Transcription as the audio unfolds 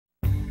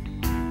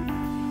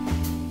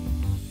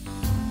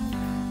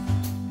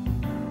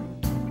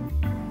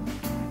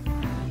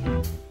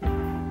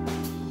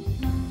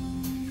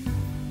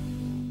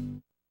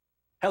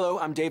Hello,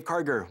 I'm Dave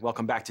Karger.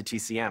 Welcome back to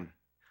TCM.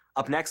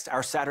 Up next,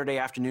 our Saturday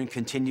afternoon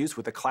continues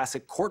with a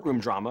classic courtroom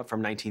drama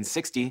from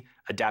 1960,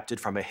 adapted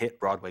from a hit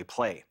Broadway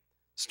play.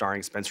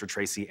 Starring Spencer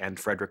Tracy and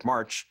Frederick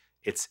March,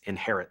 it's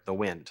Inherit the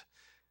Wind.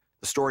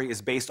 The story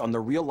is based on the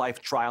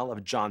real-life trial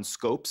of John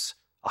Scopes,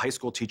 a high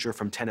school teacher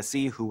from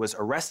Tennessee who was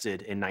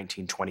arrested in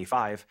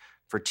 1925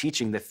 for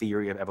teaching the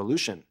theory of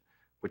evolution,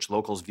 which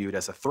locals viewed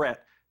as a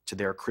threat to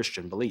their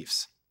Christian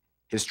beliefs.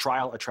 His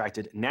trial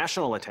attracted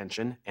national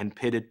attention and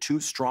pitted two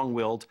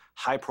strong-willed,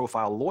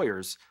 high-profile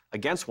lawyers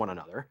against one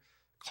another,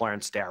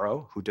 Clarence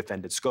Darrow, who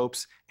defended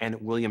Scopes, and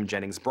William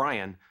Jennings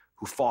Bryan,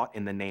 who fought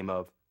in the name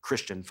of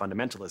Christian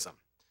fundamentalism.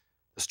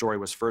 The story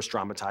was first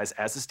dramatized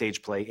as a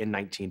stage play in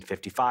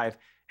 1955,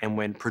 and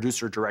when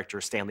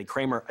producer-director Stanley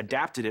Kramer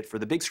adapted it for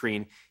the big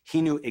screen,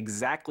 he knew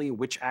exactly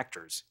which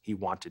actors he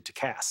wanted to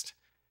cast.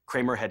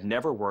 Kramer had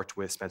never worked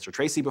with Spencer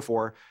Tracy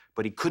before,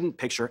 but he couldn't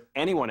picture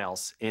anyone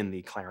else in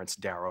the Clarence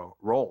Darrow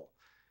role.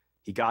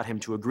 He got him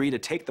to agree to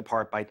take the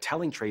part by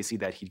telling Tracy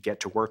that he'd get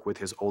to work with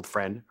his old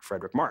friend,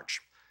 Frederick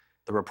March.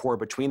 The rapport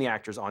between the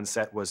actors on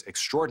set was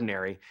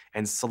extraordinary,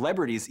 and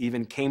celebrities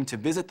even came to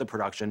visit the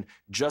production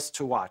just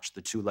to watch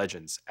the two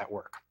legends at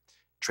work.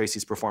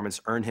 Tracy's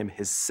performance earned him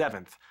his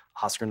 7th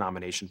Oscar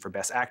nomination for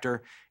Best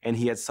Actor, and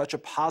he had such a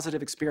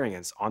positive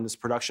experience on this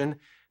production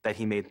that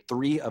he made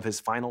 3 of his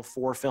final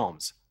 4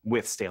 films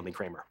with Stanley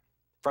Kramer.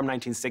 From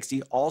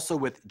 1960, also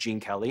with Gene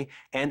Kelly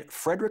and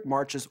Frederick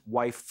March's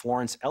wife,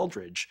 Florence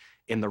Eldridge,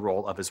 in the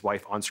role of his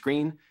wife on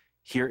screen,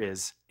 here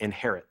is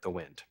Inherit the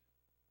Wind.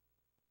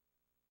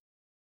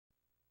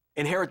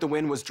 Inherit the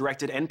Wind was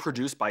directed and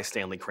produced by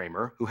Stanley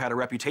Kramer, who had a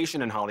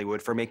reputation in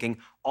Hollywood for making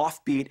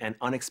offbeat and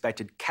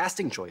unexpected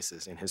casting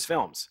choices in his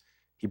films.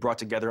 He brought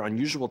together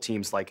unusual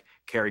teams like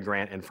Cary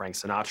Grant and Frank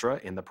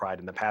Sinatra in The Pride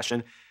and the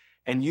Passion,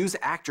 and used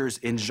actors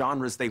in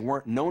genres they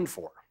weren't known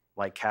for,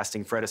 like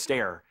casting Fred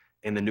Astaire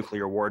in the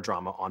nuclear war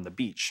drama On the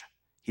Beach.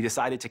 He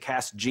decided to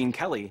cast Gene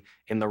Kelly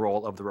in the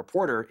role of the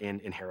reporter in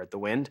Inherit the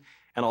Wind,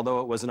 and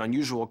although it was an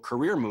unusual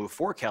career move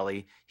for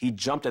Kelly, he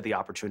jumped at the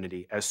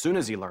opportunity as soon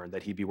as he learned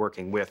that he'd be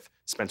working with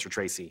Spencer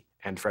Tracy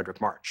and Frederick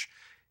March.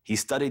 He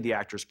studied the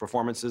actors'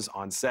 performances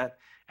on set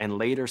and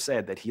later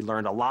said that he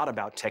learned a lot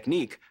about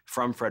technique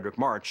from Frederick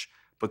March,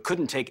 but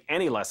couldn't take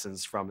any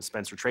lessons from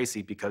Spencer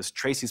Tracy because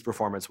Tracy's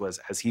performance was,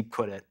 as he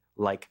put it,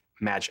 like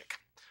magic.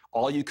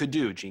 All you could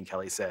do, Gene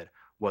Kelly said,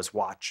 was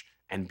watch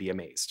and be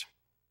amazed.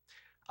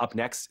 Up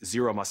next,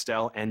 Zero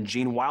Mostel and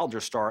Gene Wilder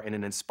star in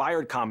an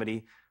inspired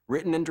comedy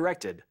written and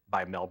directed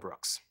by Mel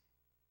Brooks.